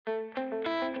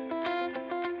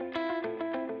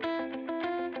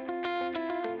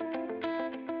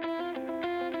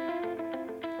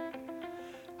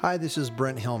Hi, this is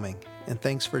Brent Helming, and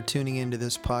thanks for tuning into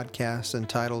this podcast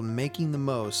entitled Making the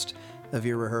Most of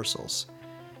Your Rehearsals.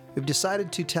 We've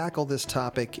decided to tackle this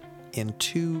topic in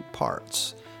two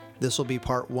parts. This will be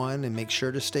part one, and make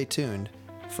sure to stay tuned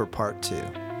for part two.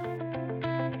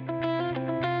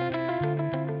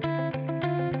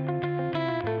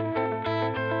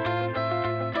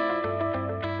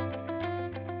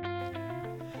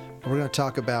 We're going to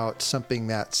talk about something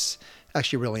that's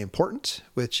actually really important,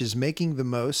 which is making the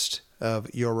most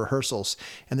of your rehearsals.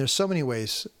 And there's so many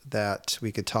ways that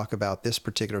we could talk about this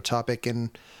particular topic,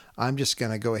 and I'm just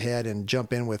going to go ahead and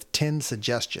jump in with 10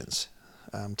 suggestions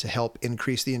to help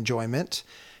increase the enjoyment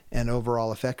and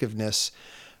overall effectiveness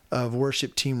of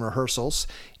worship team rehearsals.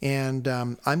 And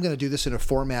I'm going to do this in a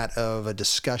format of a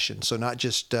discussion, so not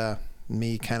just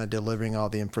me kind of delivering all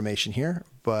the information here,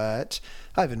 but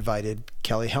I've invited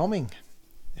Kelly Helming,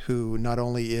 who not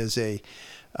only is a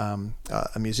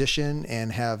musician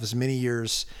and has many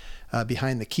years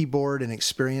behind the keyboard and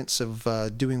experience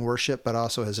of doing worship, but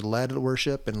also has led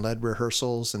worship and led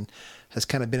rehearsals and has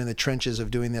kind of been in the trenches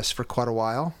of doing this for quite a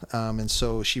while. And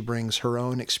so she brings her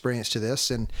own experience to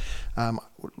this. And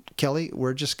Kelly,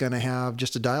 we're just going to have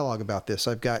just a dialogue about this.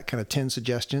 I've got kind of 10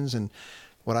 suggestions, and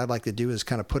what I'd like to do is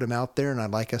kind of put them out there, and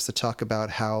I'd like us to talk about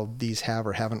how these have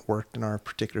or haven't worked in our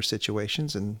particular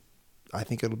situations, and I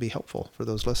think it'll be helpful for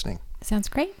those listening. Sounds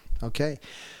great. Okay.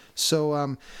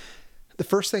 So the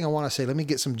first thing I want to say, let me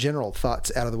get some general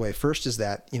thoughts out of the way. First is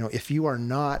that, if you are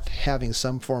not having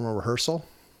some form of rehearsal,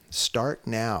 start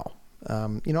now.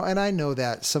 And I know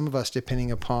that some of us,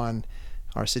 depending upon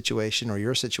our situation, or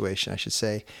your situation, I should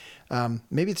say,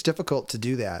 maybe it's difficult to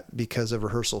do that because of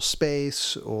rehearsal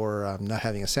space or not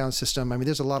having a sound system. I mean,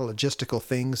 there's a lot of logistical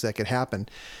things that could happen.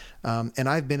 And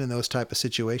I've been in those type of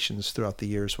situations throughout the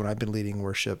years when I've been leading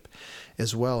worship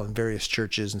as well in various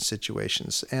churches and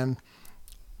situations. And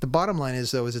the bottom line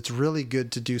is, though, is it's really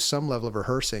good to do some level of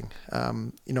rehearsing.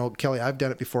 Kelly, I've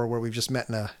done it before where we've just met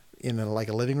in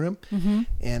a living room, mm-hmm.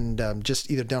 and just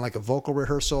either done like a vocal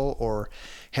rehearsal or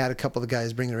had a couple of the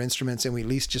guys bring their instruments, and we at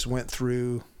least just went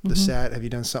through the mm-hmm. set. Have you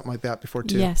done something like that before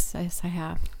too? Yes, I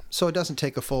have. So it doesn't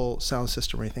take a full sound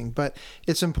system or anything, but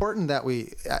it's important that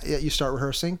you start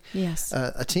rehearsing. Yes.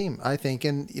 A team, I think.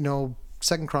 And,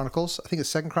 2 Chronicles, I think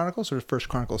it's 2 Chronicles or 1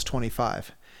 Chronicles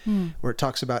 25, where it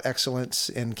talks about excellence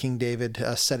and King David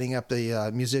setting up the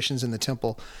musicians in the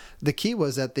temple. The key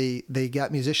was that they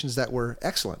got musicians that were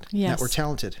excellent, yes. that were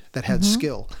talented, that had mm-hmm.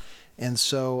 skill. And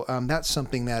so that's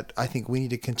something that I think we need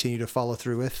to continue to follow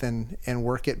through with and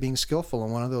work at being skillful.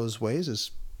 And one of those ways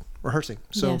is rehearsing.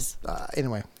 So yes.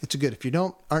 Anyway, it's good. If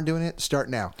you aren't doing it,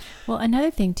 start now. Well, another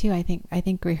thing too, I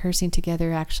think rehearsing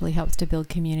together actually helps to build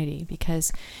community,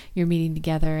 because you're meeting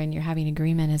together and you're having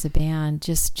agreement as a band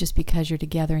just because you're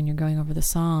together and you're going over the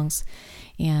songs.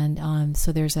 And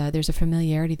so there's a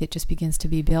familiarity that just begins to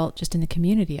be built just in the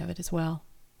community of it as well.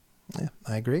 Yeah,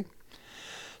 I agree.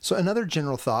 So another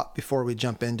general thought before we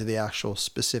jump into the actual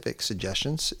specific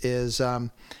suggestions is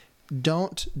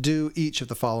don't do each of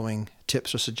the following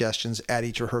tips or suggestions at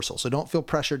each rehearsal. So don't feel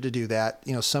pressured to do that.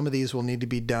 Some of these will need to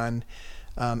be done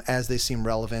as they seem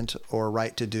relevant or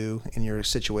right to do in your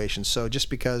situation. So just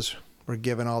because we're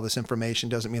given all this information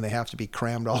doesn't mean they have to be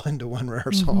crammed all into one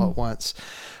rehearsal mm-hmm. at once.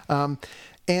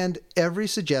 And every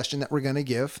suggestion that we're going to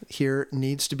give here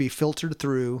needs to be filtered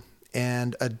through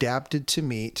and adapted to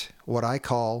meet what I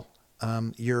call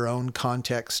your own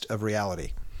context of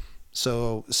reality.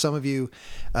 So some of you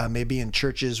may be in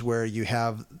churches where you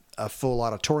have a full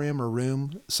auditorium or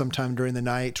room sometime during the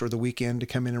night or the weekend to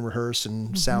come in and rehearse, and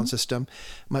mm-hmm. sound system.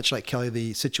 Much like Kelly,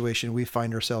 the situation we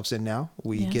find ourselves in now.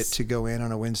 We yes. get to go in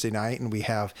on a Wednesday night and we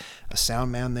have a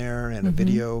sound man there and mm-hmm. a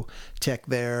video tech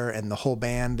there and the whole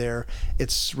band there.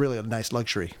 It's really a nice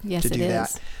luxury yes, to do it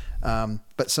that. Is.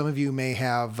 But some of you may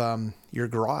have your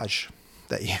garage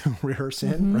that you rehearse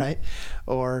in, mm-hmm. right?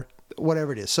 Or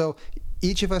whatever it is. So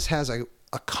each of us has a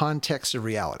context of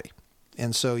reality.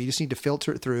 And so you just need to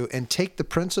filter it through and take the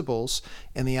principles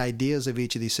and the ideas of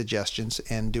each of these suggestions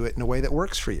and do it in a way that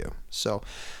works for you. So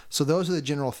those are the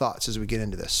general thoughts as we get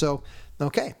into this. So,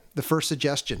 okay, the first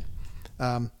suggestion,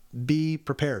 be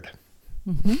prepared.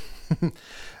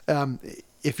 Mm-hmm.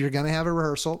 If you're going to have a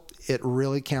rehearsal, it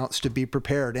really counts to be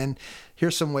prepared. And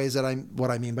here's some ways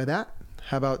what I mean by that.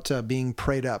 How about being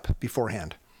prayed up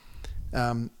beforehand?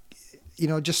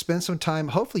 Just spend some time.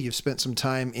 Hopefully you've spent some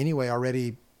time anyway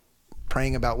already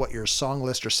praying about what your song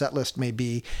list or set list may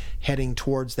be heading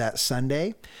towards that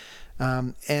Sunday.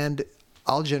 And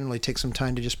I'll generally take some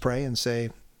time to just pray and say,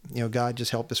 God,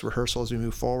 just help this rehearsal as we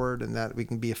move forward and that we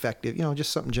can be effective,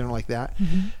 just something general like that.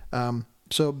 Mm-hmm.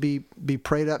 So be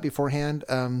prayed up beforehand.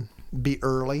 be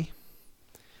early.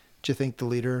 Do you think the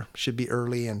leader should be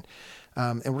early? And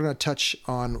we're going to touch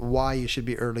on why you should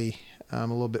be early a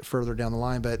little bit further down the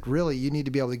line. But really, you need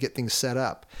to be able to get things set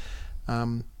up.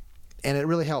 And it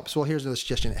really helps. Well, here's another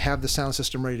suggestion. Have the sound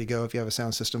system ready to go if you have a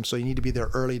sound system. So you need to be there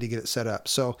early to get it set up.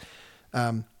 So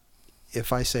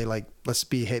if I say, like, let's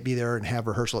be there and have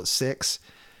rehearsal at 6,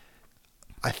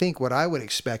 I think what I would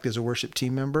expect as a worship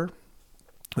team member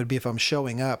would be, if I'm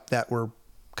showing up, that we're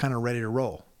kind of ready to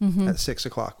roll at 6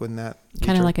 o'clock. Wouldn't that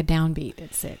kind of like a downbeat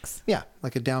at 6? Yeah,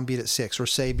 like a downbeat at 6, or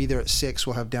say be there at 6.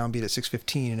 We'll have downbeat at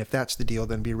 6:15, and if that's the deal,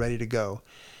 then be ready to go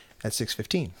at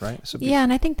 6:15, right? So yeah,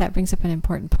 and I think that brings up an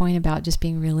important point about just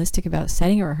being realistic about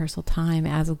setting a rehearsal time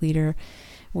as a leader,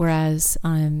 whereas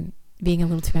being a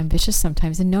little too ambitious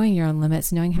sometimes, and knowing your own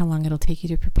limits, knowing how long it'll take you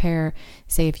to prepare.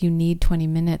 Say if you need 20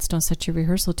 minutes, don't set your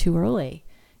rehearsal too early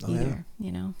either.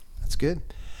 That's good.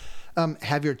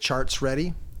 Have your charts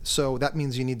ready. So that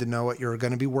means you need to know what you're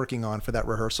going to be working on for that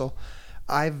rehearsal.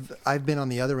 I've been on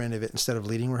the other end of it, instead of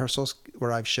leading rehearsals,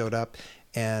 where I've showed up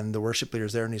and the worship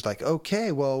leader's there and he's like,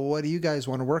 okay, well, what do you guys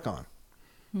want to work on?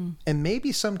 And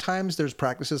maybe sometimes there's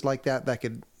practices like that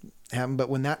could happen, but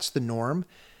when that's the norm,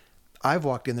 I've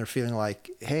walked in there feeling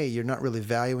like, hey, you're not really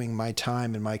valuing my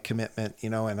time and my commitment,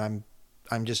 and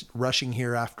I'm just rushing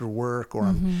here after work, or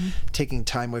I'm taking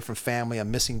time away from family.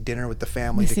 I'm missing dinner with the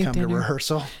family to come to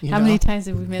rehearsal. How many times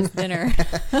have we missed dinner?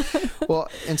 Well,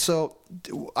 and so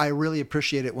I really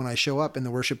appreciate it when I show up and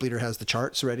the worship leader has the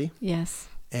charts ready. Yes.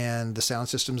 And the sound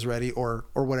system's ready, or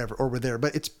whatever, or we're there,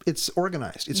 but it's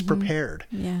organized, it's prepared.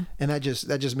 Yeah. And that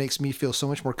just makes me feel so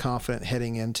much more confident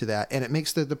heading into that, and it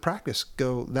makes the practice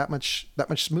go that much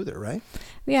smoother, right?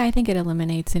 Yeah, I think it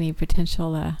eliminates any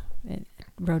potential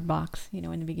roadblocks,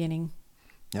 in the beginning.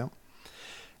 Yeah.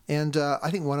 And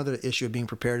I think one other issue of being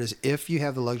prepared is, if you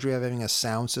have the luxury of having a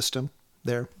sound system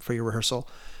there for your rehearsal,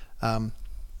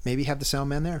 maybe have the sound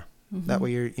man there. That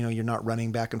way you're not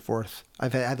running back and forth.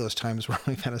 I've had those times where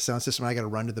we've had a sound system and I got to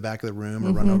run to the back of the room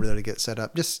or run over there to get set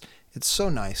up. Just, it's so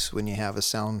nice when you have a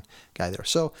sound guy there.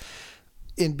 So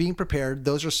in being prepared,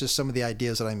 those are just some of the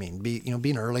ideas that I mean.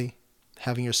 Being early,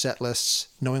 having your set lists,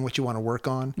 knowing what you want to work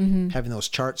on, having those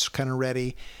charts kind of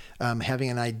ready, having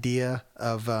an idea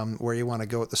of where you want to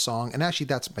go with the song. And actually,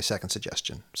 that's my second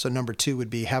suggestion. So number 2 would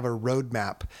be, have a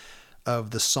roadmap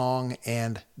of the song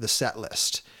and the set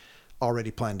list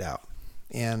already planned out.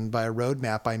 And by a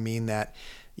roadmap, I mean that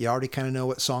you already kind of know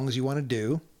what songs you want to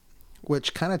do,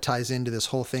 which kind of ties into this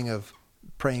whole thing of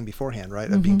praying beforehand,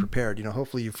 right? Of being prepared.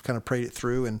 Hopefully you've kind of prayed it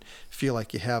through and feel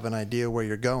like you have an idea where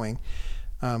you're going.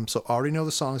 So already know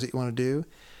the songs that you want to do.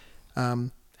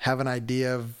 Have an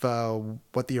idea of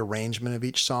what the arrangement of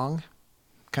each song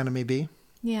kind of may be.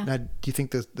 Yeah. Now, do you think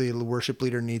that the worship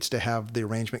leader needs to have the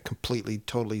arrangement completely,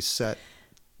 totally set,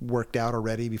 worked out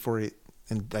already before he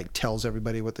tells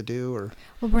everybody what to do? Or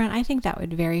well, Brent, I think that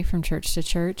would vary from church to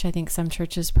church. I think some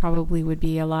churches probably would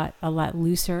be a lot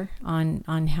looser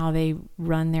on how they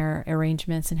run their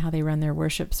arrangements and how they run their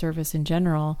worship service in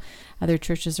general. Other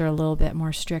churches are a little bit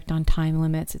more strict on time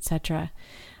limits, etc.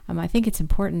 I think it's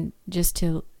important just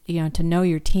to know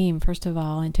your team, first of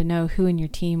all, and to know who in your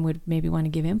team would maybe want to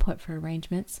give input for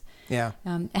arrangements. Yeah.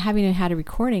 Having had a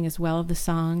recording as well of the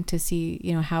song to see,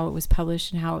 how it was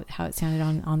published and how it sounded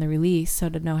on the release. So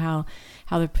to know how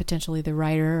potentially the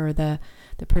writer or the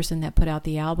person that put out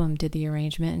the album did the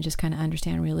arrangement, and just kind of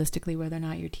understand realistically whether or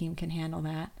not your team can handle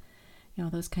that,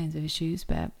 those kinds of issues.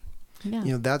 But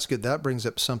yeah. That's good. That brings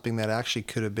up something that actually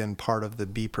could have been part of the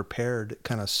be prepared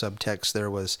kind of subtext. There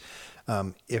was,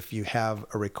 if you have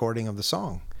a recording of the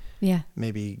song,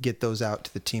 maybe get those out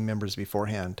to the team members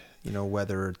beforehand,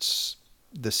 whether it's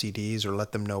the CDs or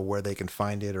let them know where they can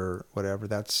find it or whatever.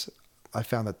 I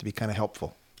found that to be kind of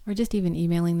helpful. Or just even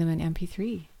emailing them an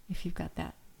MP3 if you've got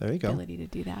that ability to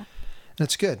do that.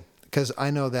 That's good. Because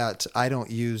I know that I don't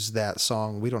use that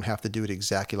song. We don't have to do it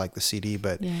exactly like the CD,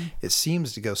 but it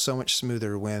seems to go so much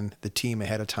smoother when the team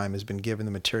ahead of time has been given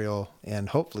the material, and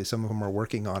hopefully some of them are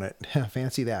working on it.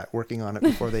 Fancy that, working on it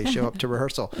before they show up to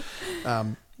rehearsal.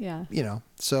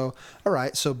 So, all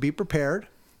right. So be prepared.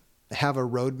 Have a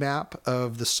roadmap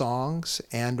of the songs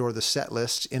and or the set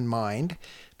list in mind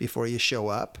before you show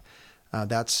up.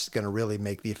 That's going to really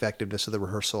make the effectiveness of the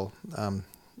rehearsal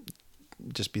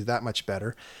just be that much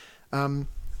better. Another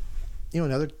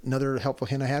helpful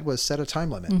hint I had was set a time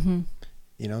limit.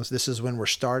 So this is when we're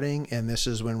starting and this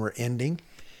is when we're ending,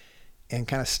 and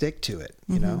kind of stick to it,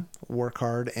 work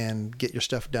hard and get your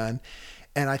stuff done.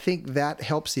 And I think that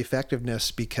helps the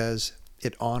effectiveness, because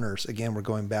it honors, again, we're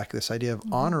going back to this idea of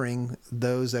honoring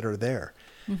those that are there.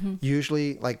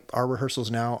 Usually, like our rehearsals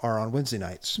now are on Wednesday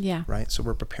nights, right? So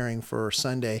we're preparing for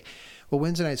Sunday. Well,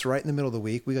 Wednesday night's right in the middle of the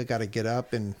week. We got to get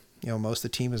up, and most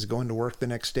of the team is going to work the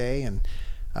next day, and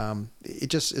it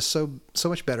just is so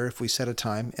much better if we set a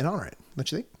time and honor it.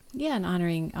 Don't you think? Yeah, and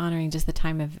honoring just the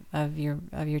time of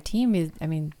your team is, I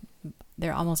mean,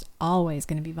 they're almost always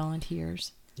going to be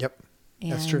volunteers. Yep,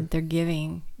 and that's true. They're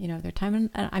giving their time.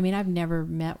 And I mean, I've never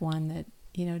met one that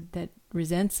that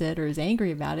resents it or is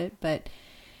angry about it, but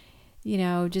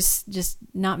just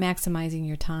not maximizing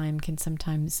your time can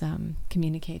sometimes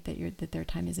communicate that their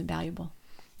time isn't valuable.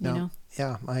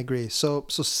 Yeah, I agree. So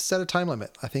set a time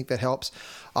limit. I think that helps.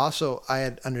 Also, I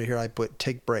put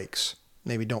take breaks.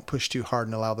 Maybe don't push too hard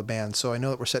and allow the band. So I know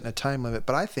that we're setting a time limit,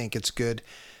 but I think it's good.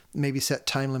 Maybe set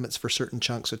time limits for certain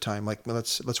chunks of time. Like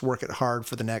let's work it hard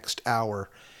for the next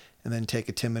hour, and then take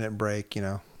a 10-minute break.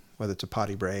 Whether it's a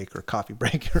potty break or coffee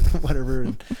break or whatever,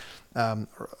 and,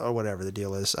 or whatever the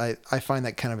deal is. I find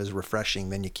that kind of is refreshing.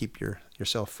 Then you keep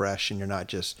yourself fresh, and you're not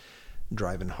just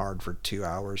driving hard for 2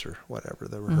 hours or whatever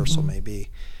the rehearsal may be.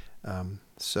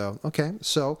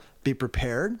 So be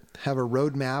prepared. Have a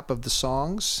roadmap of the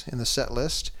songs in the set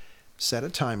list. Set a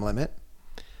time limit.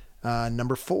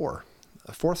 Number 4.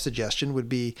 A fourth suggestion would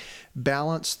be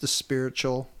balance the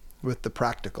spiritual with the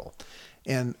practical.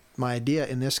 And my idea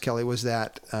in this, Kelly, was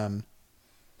that,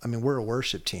 we're a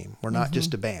worship team. We're not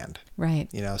just a band. Right.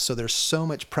 So there's so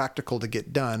much practical to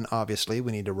get done. Obviously,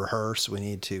 we need to rehearse. We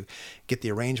need to get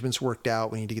the arrangements worked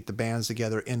out. We need to get the bands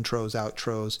together, intros,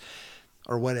 outros,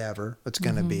 or whatever it's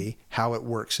going to be, how it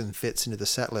works and fits into the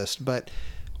set list. But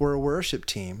we're a worship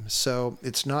team. So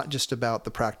it's not just about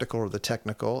the practical or the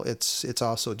technical. It's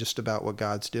also just about what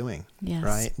God's doing. Yes.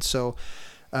 Right. And so,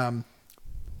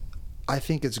 I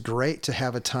think it's great to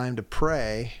have a time to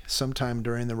pray sometime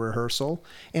during the rehearsal.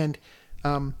 And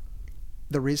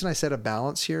the reason I said a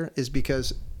balance here is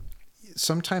because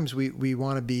sometimes we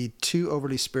want to be too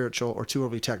overly spiritual or too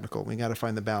overly technical. We got to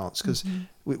find the balance, because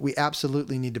we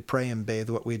absolutely need to pray and bathe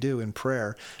what we do in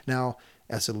prayer. Now,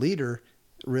 as a leader,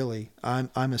 really, I'm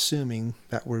assuming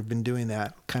that we've been doing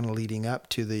that kind of leading up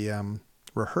to the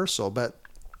rehearsal, but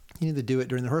you need to do it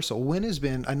during the rehearsal.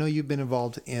 I know you've been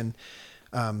involved in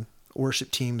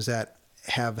worship teams that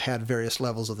have had various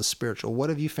levels of the spiritual. What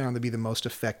have you found to be the most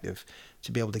effective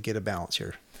to be able to get a balance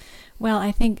here? Well,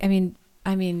 I think,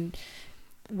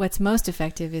 what's most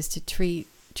effective is to treat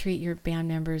your band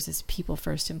members as people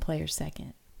first and players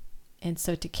second. And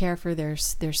so to care for their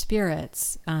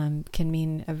spirits can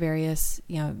mean various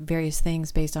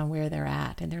things based on where they're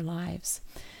at in their lives.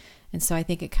 And so I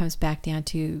think it comes back down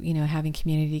to, having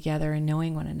community together and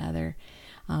knowing one another.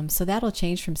 So that'll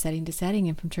change from setting to setting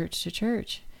and from church to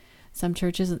church. Some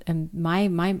churches, and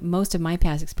most of my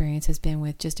past experience has been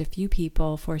with just a few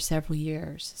people for several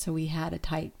years. So we had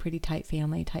a pretty tight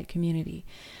family, tight community.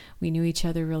 We knew each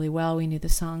other really well. We knew the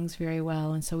songs very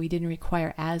well. And so we didn't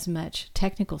require as much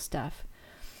technical stuff.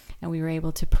 And we were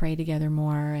able to pray together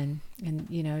more and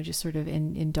just sort of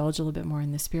indulge a little bit more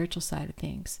in the spiritual side of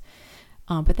things.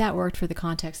 But that worked for the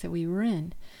context that we were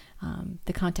in.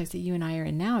 The context that you and I are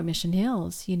in now at Mission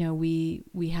Hills,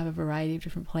 we have a variety of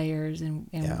different players, and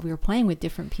we were playing with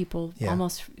different people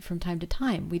almost from time to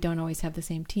time. We don't always have the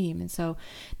same team. And so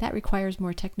that requires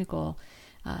more technical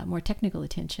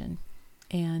attention.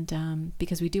 And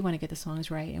because we do want to get the songs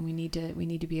right, and we need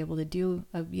to be able to do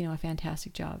a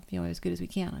fantastic job, as good as we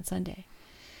can on Sunday.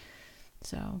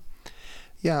 So.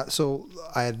 Yeah, so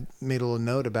I had made a little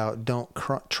note about don't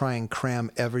try and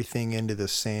cram everything into the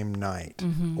same night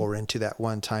or into that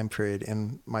one time period.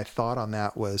 And my thought on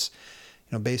that was,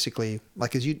 basically,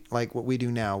 like what we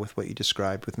do now with what you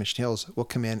described with Mission Hills, we'll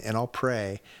come in and I'll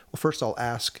pray. Well, first I'll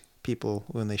ask people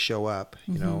when they show up,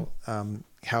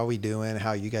 how are we doing? How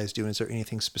are you guys doing? Is there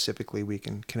anything specifically we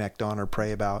can connect on or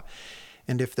pray about?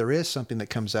 And if there is something that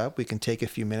comes up, we can take a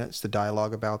few minutes to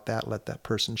dialogue about that, let that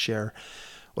person share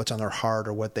what's on their heart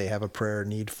or what they have a prayer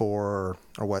need for,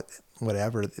 or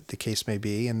whatever the case may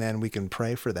be. And then we can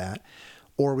pray for that,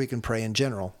 or we can pray in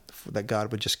general that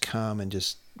God would just come and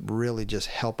just really just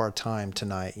help our time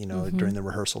tonight, during the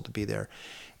rehearsal to be there.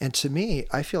 And to me,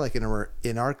 I feel like in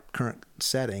our current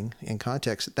setting and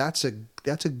context, that's a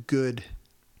good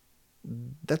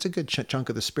chunk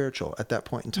of the spiritual at that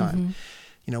point in time.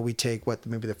 We take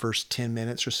maybe the first 10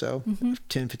 minutes or so,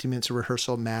 10, 15 minutes of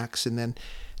rehearsal max, and then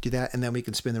do that. And then we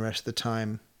can spend the rest of the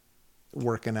time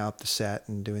working out the set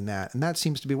and doing that. And that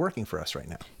seems to be working for us right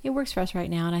now. It works for us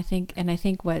right now. And I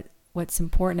think what's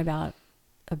important about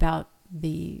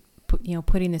the,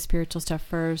 putting the spiritual stuff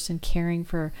first and caring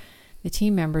for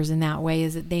team members in that way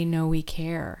is that they know we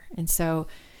care. And so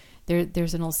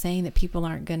there's an old saying that people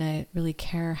aren't going to really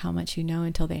care how much you know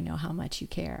until they know how much you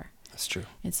care. That's true.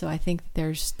 And so I think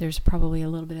there's probably a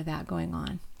little bit of that going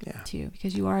on too,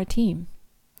 because you are a team.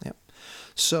 Yep.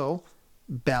 So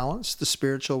balance the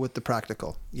spiritual with the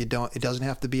practical. It doesn't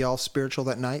have to be all spiritual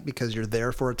that night because you're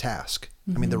there for a task.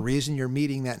 I mean, the reason you're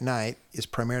meeting that night is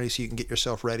primarily so you can get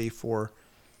yourself ready for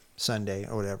Sunday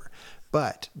or whatever.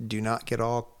 But do not get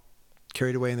all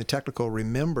carried away in the technical.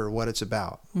 Remember what it's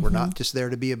about. We're not just there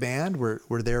to be a band.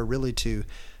 We're there really to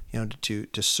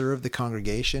serve the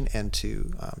congregation and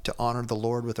to honor the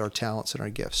Lord with our talents and our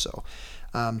gifts. So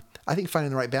I think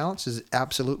finding the right balance is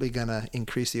absolutely going to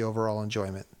increase the overall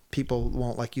enjoyment. People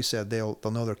won't, like you said, they'll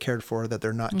know they're cared for, that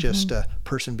they're not just a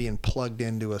person being plugged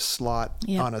into a slot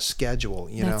on a schedule,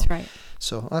 That's right.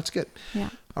 So that's good.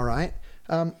 Yeah. All right.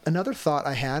 Another thought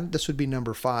I had, this would be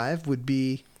number 5, would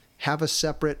be have a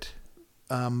separate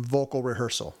vocal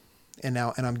rehearsal. And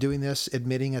I'm doing this,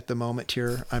 admitting at the moment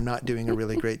here, I'm not doing a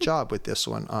really great job with this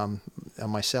one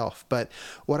myself. But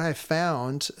what I've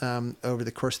found over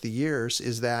the course of the years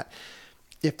is that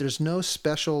if there's no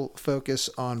special focus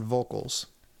on vocals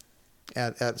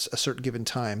at a certain given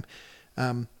time,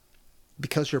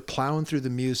 because you're plowing through the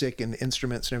music and the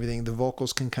instruments and everything, the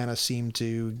vocals can kind of seem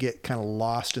to get kind of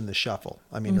lost in the shuffle.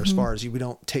 I mean, as far as we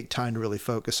don't take time to really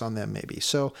focus on them maybe.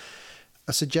 So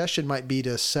a suggestion might be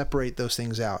to separate those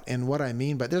things out. And what I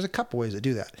mean by, there's a couple ways to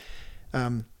do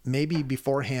that. Maybe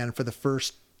beforehand for the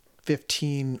first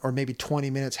 15 or maybe 20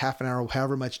 minutes, half an hour,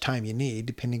 however much time you need,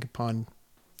 depending upon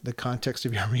the context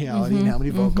of your reality and how many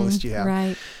vocalists you have.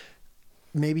 Right.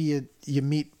 Maybe you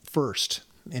meet first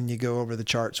and you go over the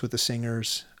charts with the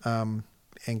singers and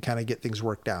kind of get things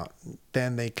worked out.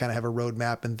 Then they kind of have a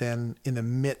roadmap, and then in the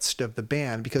midst of the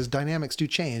band, because dynamics do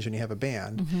change when you have a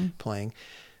band playing,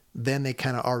 then they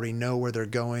kind of already know where they're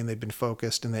going. They've been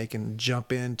focused and they can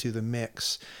jump into the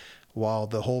mix while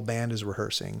the whole band is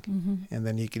rehearsing. And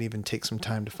then you can even take some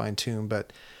time to fine tune.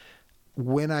 But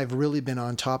when I've really been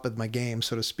on top of my game,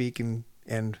 so to speak,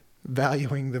 and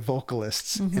valuing the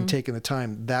vocalists and taking the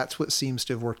time, that's what seems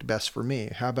to have worked best for me.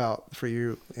 How about for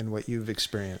you and what you've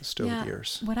experienced over the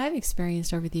years? What I've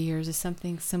experienced over the years is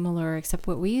something similar, except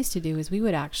what we used to do is we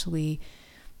would actually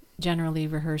generally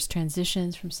rehearse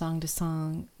transitions from song to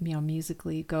song,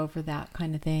 musically go over that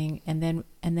kind of thing. And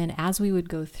then as we would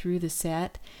go through the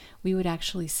set, we would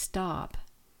actually stop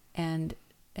and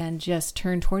just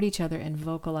turn toward each other and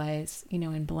vocalize,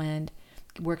 and blend,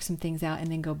 work some things out,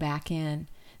 and then go back in.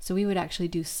 So we would actually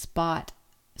do spot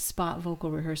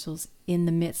vocal rehearsals in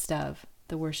the midst of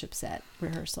the worship set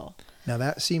rehearsal. Now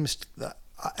that seems,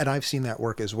 and I've seen that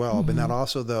work as well, but that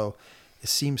also though, it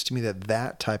seems to me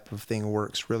that type of thing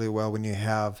works really well when you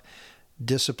have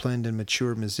disciplined and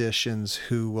mature musicians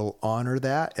who will honor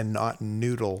that and not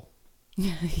noodle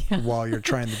while you're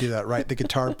trying to do that, right? The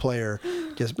guitar player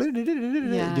just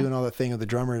doing all the thing, of the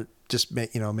drummer just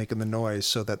making the noise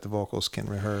so that the vocals can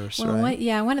rehearse. Well, right?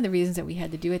 One of the reasons that we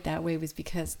had to do it that way was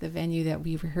because the venue that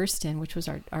we rehearsed in, which was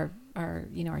our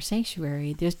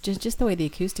sanctuary, there's just the way the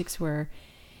acoustics were.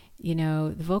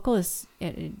 The vocalists,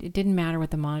 it didn't matter what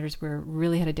the monitors were,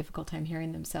 really had a difficult time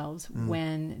hearing themselves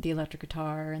when the electric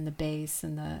guitar and the bass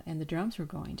and the drums were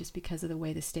going, just because of the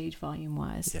way the stage volume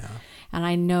was. Yeah. And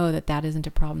I know that isn't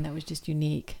a problem that was just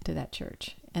unique to that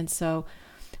church. And so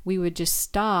we would just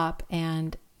stop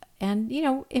and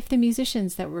if the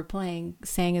musicians that were playing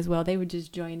sang as well, they would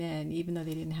just join in, even though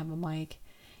they didn't have a mic.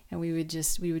 And we would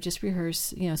just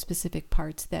rehearse, specific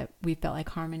parts that we felt like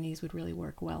harmonies would really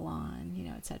work well on,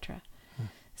 et cetera.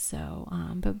 So,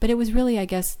 but it was really, I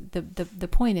guess the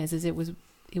point is it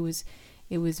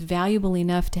was valuable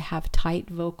enough to have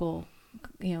tight vocal,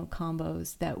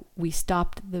 combos that we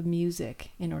stopped the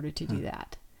music in order to do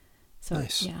that. So,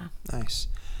 nice. Yeah. Nice.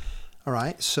 All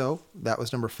right. So that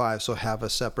was number 5. So have a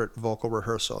separate vocal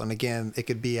rehearsal. And again, it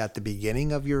could be at the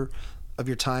beginning of your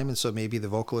time. And so maybe the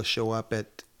vocalists show up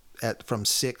at from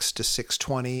 6 to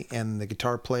 6:20, and the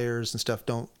guitar players and stuff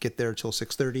don't get there till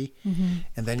 6:30,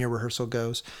 and then your rehearsal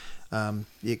goes. I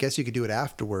guess you could do it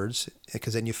afterwards,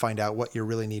 because then you find out what you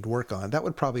really need work on. That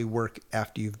would probably work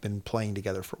after you've been playing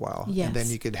together for a while. Yes. And then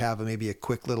you could have maybe a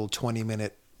quick little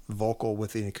 20-minute vocal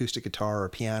with an acoustic guitar or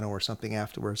piano or something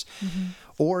afterwards.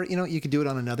 Or, you could do it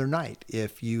on another night.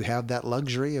 If you have that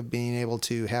luxury of being able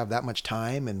to have that much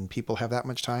time and people have that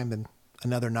much time, then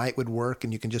another night would work,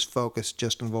 and you can just focus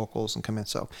just on vocals and come in.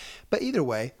 So, but either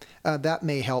way, that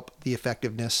may help the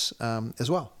effectiveness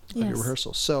as well of your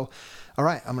rehearsals. So, all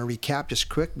right, I'm going to recap just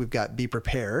quick. We've got be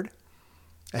prepared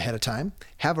ahead of time,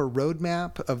 have a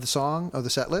roadmap of the song, of the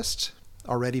set list,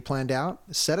 already planned out.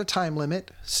 Set a time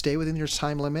limit. Stay within your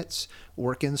time limits.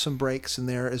 Work in some breaks in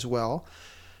there as well.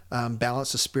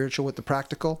 Balance the spiritual with the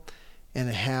practical, and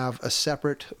have a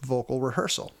separate vocal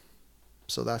rehearsal.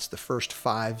 So that's the first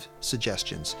 5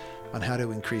 suggestions on how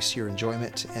to increase your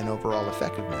enjoyment and overall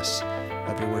effectiveness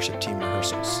of your worship team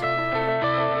rehearsals.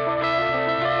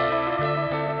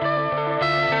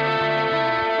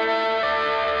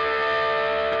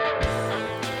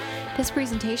 This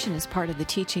presentation is part of the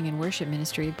teaching and worship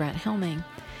ministry of Brent Helming.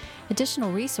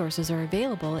 Additional resources are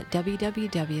available at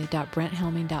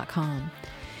www.brenthelming.com.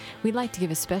 We'd like to give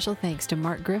a special thanks to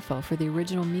Mark Griffo for the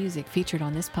original music featured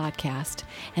on this podcast,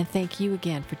 and thank you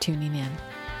again for tuning in.